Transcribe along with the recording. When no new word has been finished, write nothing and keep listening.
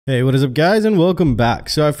Hey, what is up guys, and welcome back.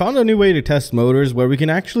 So I found a new way to test motors where we can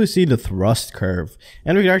actually see the thrust curve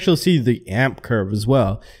and we can actually see the amp curve as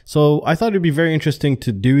well. So I thought it'd be very interesting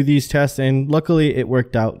to do these tests, and luckily it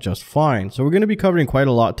worked out just fine. So we're going to be covering quite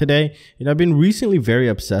a lot today, and I've been recently very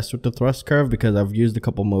obsessed with the thrust curve because I've used a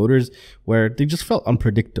couple motors where they just felt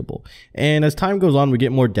unpredictable. And as time goes on, we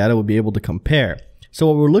get more data, we'll be able to compare. So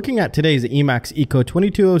what we're looking at today is the Emax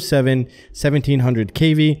EcoII 1700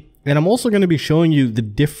 kV. And I'm also going to be showing you the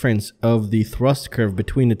difference of the thrust curve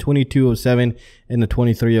between the 2207 and the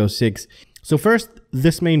 2306. So first,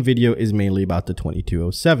 this main video is mainly about the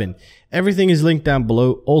 2207. Everything is linked down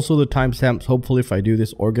below. Also the timestamps, hopefully if I do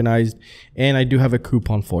this organized. And I do have a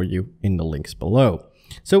coupon for you in the links below.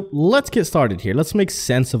 So let's get started here. Let's make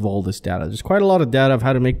sense of all this data. There's quite a lot of data. I've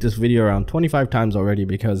had to make this video around 25 times already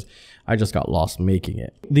because I just got lost making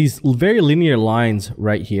it. These very linear lines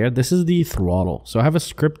right here, this is the throttle. So I have a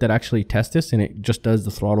script that actually tests this, and it just does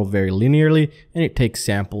the throttle very linearly, and it takes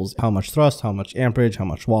samples, how much thrust, how much amperage, how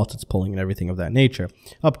much watts it's pulling, and everything of that nature.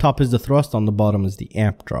 Up top is the thrust, on the bottom is the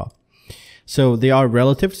amp draw. So they are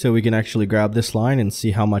relative, so we can actually grab this line and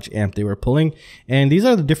see how much amp they were pulling. And these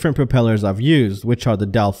are the different propellers I've used, which are the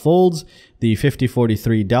Dalrc folds, the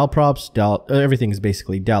 5043 Dalrc props, everything is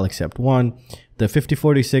basically Dalrc except one, the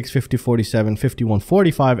 5046, 5047,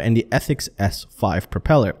 5145, and the Hakcrc S5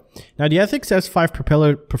 propeller. Now the Hakcrc S5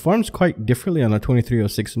 propeller performs quite differently on a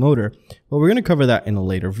 2306 motor, but we're going to cover that in a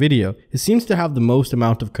later video. It seems to have the most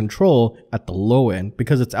amount of control at the low end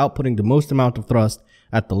because it's outputting the most amount of thrust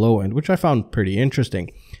at the low end, which I found pretty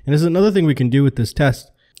interesting. And there's another thing we can do with this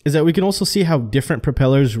test is that we can also see how different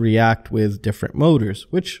propellers react with different motors,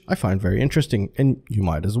 which I find very interesting, and you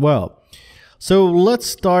might as well. So let's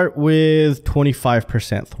start with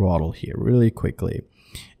 25% throttle here really quickly.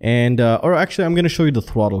 And, or actually I'm going to show you the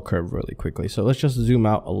throttle curve really quickly. So let's just zoom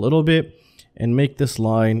out a little bit and make this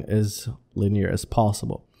line as linear as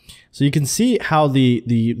possible. So you can see how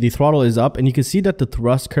the throttle is up, and you can see that the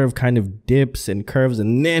thrust curve kind of dips and curves,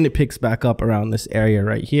 and then it picks back up around this area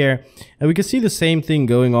right here. And we can see the same thing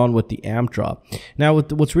going on with the amp draw. Now,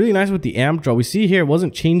 what's really nice with the amp draw, we see here it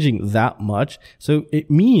wasn't changing that much. So it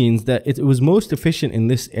means that it was most efficient in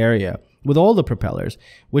this area with all the propellers,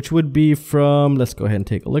 which would be from, let's go ahead and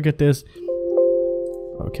take a look at this.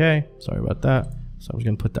 Okay, sorry about that. So I'm just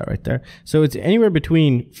going to put that right there. So it's anywhere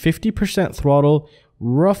between 50% throttle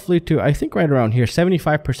roughly to, I think right around here,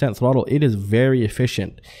 75% throttle. It is very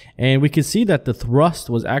efficient. And we can see that the thrust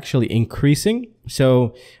was actually increasing.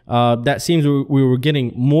 So that seems we were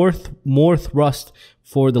getting more thrust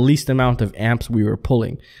for the least amount of amps we were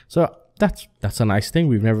pulling. So that's a nice thing.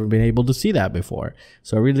 We've never been able to see that before.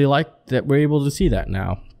 So I really like that we're able to see that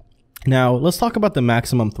now. Now, let's talk about the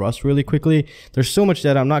maximum thrust really quickly. There's so much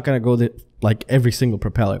that I'm not going to go like every single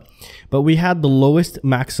propeller. But we had the lowest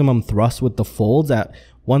maximum thrust with the folds at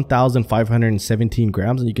 1,517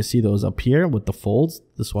 grams. And you can see those up here with the folds,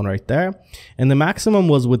 this one right there. And the maximum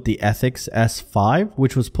was with the Hakcrc S5,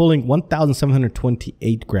 which was pulling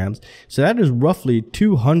 1,728 grams. So that is roughly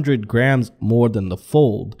 200 grams more than the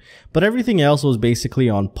fold. But everything else was basically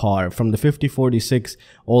on par. From the 5046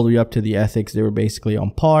 all the way up to the Hakcrc, they were basically on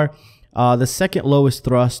par. The second lowest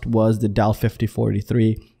thrust was the Dalrc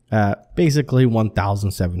 5043. Basically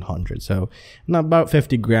 1,700, so about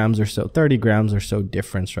 50 grams or so, 30 grams or so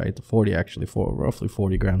difference, right? The 40 actually, roughly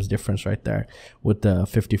 40 grams difference right there with the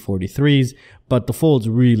 5043s, but the folds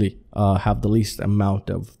really have the least amount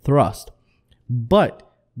of thrust. But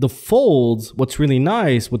the folds, what's really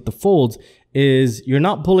nice with the folds is you're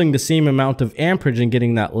not pulling the same amount of amperage and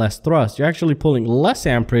getting that less thrust. You're actually pulling less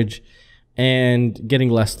amperage and getting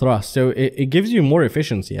less thrust. So it gives you more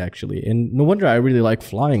efficiency actually. And no wonder I really like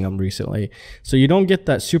flying them recently. So you don't get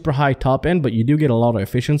that super high top end, but you do get a lot of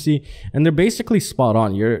efficiency, and they're basically spot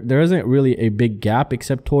on. There isn't really a big gap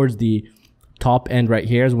except towards the top end right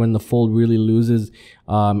here is when the fold really loses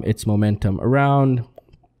its momentum. Around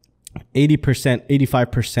 80%,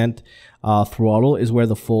 85% throttle is where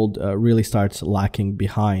the fold really starts lacking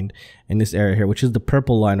behind in this area here, which is the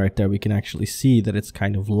purple line right there. We can actually see that it's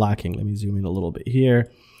kind of lacking. Let me zoom in a little bit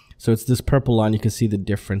here. So it's this purple line, you can see the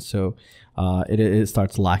difference. So it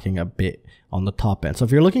starts lacking a bit on the top end. So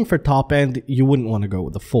if you're looking for top end, you wouldn't want to go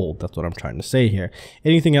with the fold. That's what I'm trying to say here.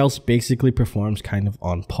 Anything else basically performs kind of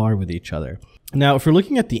on par with each other. Now, if we're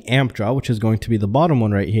looking at the amp draw, which is going to be the bottom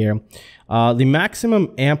one right here, the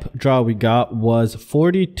maximum amp draw we got was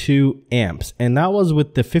 42 amps, and that was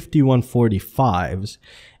with the 5145s.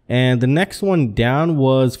 And the next one down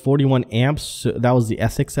was 41 amps. So that was the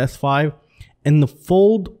Hakcrc S5, and the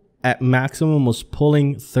fold at maximum was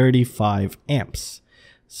pulling 35 amps.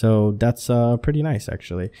 So that's pretty nice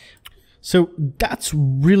actually. So that's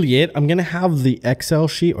really it. I'm going to have the Excel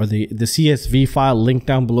sheet or the CSV file linked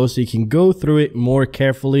down below so you can go through it more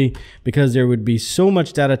carefully, because there would be so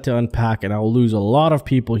much data to unpack and I'll lose a lot of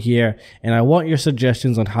people here. And I want your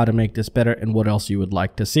suggestions on how to make this better and what else you would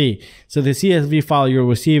like to see. So the CSV file you'll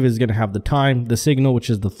receive is going to have the time, the signal, which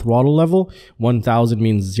is the throttle level. 1000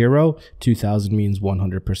 means 0, 2000 means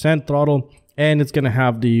 100% throttle. And it's going to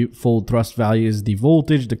have the full thrust values, the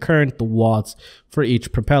voltage, the current, the watts for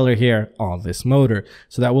each propeller here on this motor.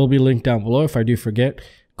 So that will be linked down below. If I do forget,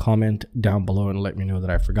 comment down below and let me know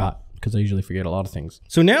that I forgot, because I usually forget a lot of things.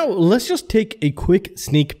 So now let's just take a quick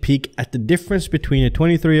sneak peek at the difference between a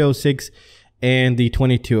 2306 and the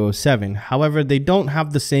 2207. However, they don't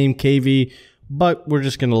have the same KV, but we're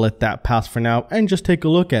just going to let that pass for now and just take a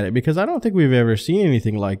look at it, because I don't think we've ever seen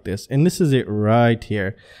anything like this. And this is it right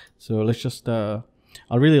here. So let's just, I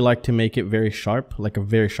really like to make it very sharp, like a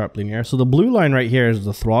very sharp linear. So the blue line right here is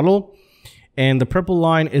the throttle, and the purple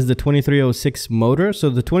line is the 2306 motor.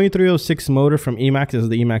 So the 2306 motor from Emax is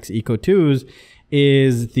the Emax EcoIIs,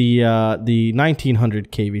 is the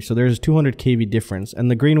 1900 kV. So there's a 200 kV difference.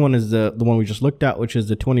 And the green one is the one we just looked at, which is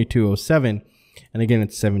the 2207. And again,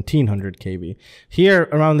 it's 1700 kV. Here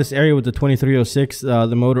around this area with the 2306,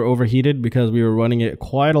 the motor overheated because we were running it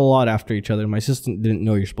quite a lot after each other. My assistant didn't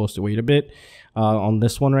know you're supposed to wait a bit on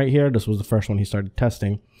this one right here. This was the first one he started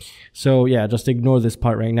testing. So yeah, just ignore this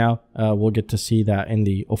part right now. We'll get to see that in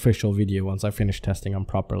the official video once I finish testing them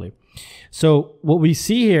properly. So what we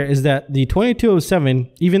see here is that the 2207,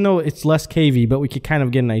 even though it's less kV, but we could kind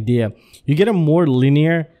of get an idea, you get a more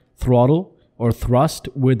linear throttle or thrust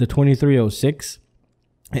with the 2306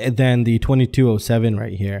 than the 2207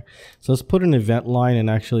 right here. So let's put an event line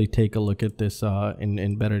and actually take a look at this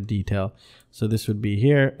in better detail. So this would be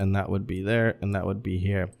here, and that would be there, and that would be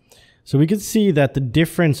here. So we can see that the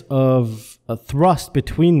difference of a thrust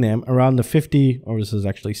between them around the 50, or this is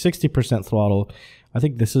actually 60% throttle. I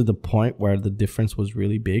think this is the point where the difference was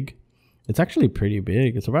really big. It's actually pretty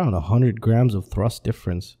big. It's around 100 grams of thrust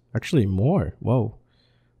difference. Actually more. Whoa.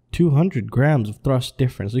 200 grams of thrust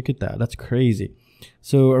difference. Look at that. That's crazy.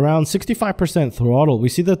 So around 65% throttle, we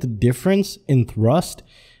see that the difference in thrust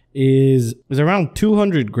is around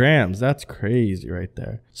 200 grams. That's crazy right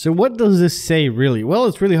there. So what does this say really? Well,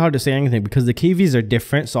 it's really hard to say anything because the KVs are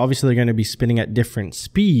different. So obviously they're going to be spinning at different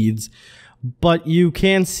speeds, but you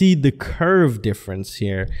can see the curve difference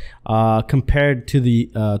here compared to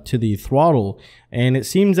the throttle. And it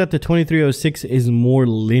seems that the 2306 is more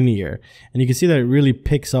linear, and you can see that it really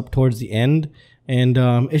picks up towards the end. And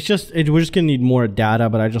we're just gonna need more data,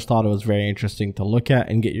 but I just thought it was very interesting to look at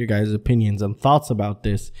and get your guys' opinions and thoughts about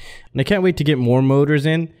this. And I can't wait to get more motors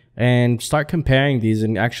in and start comparing these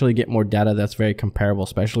and actually get more data that's very comparable,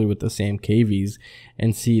 especially with the same KVs,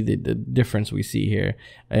 and see the difference we see here.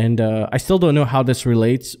 And I still don't know how this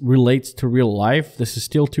relates to real life. This is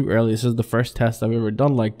still too early. This is the first test I've ever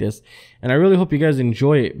done like this, and I really hope you guys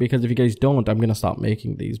enjoy it, because if you guys don't, I'm gonna stop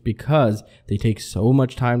making these because they take so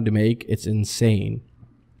much time to make. It's insane.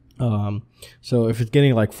 So if it's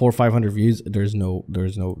getting like 400 or 500 views, there's no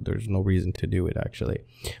reason to do it actually.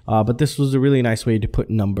 But this was a really nice way to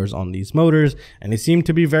put numbers on these motors, and they seem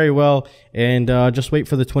to be very well. And just wait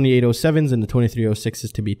for the 2807s and the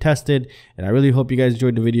 2306s to be tested. And I really hope you guys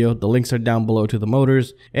enjoyed the video. The links are down below to the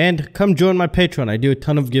motors, and come join my Patreon. I do a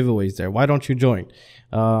ton of giveaways there. Why don't you join?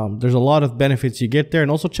 There's a lot of benefits you get there,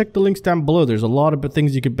 and also check the links down below. There's a lot of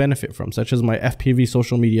things you could benefit from, such as my FPV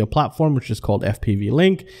social media platform, which is called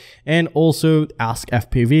FPV-Link, and also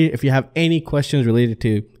AskFPV. If you have any questions related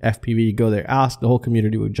to FPV, go there, ask. The whole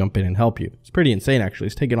community will jump in and help you. It's pretty insane actually.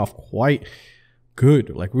 It's taken off quite good,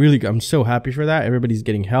 like really good. I'm so happy for that. Everybody's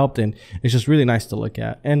getting helped, and it's just really nice to look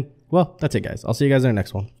at. And well, that's it guys. I'll see you guys in the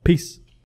next one. Peace.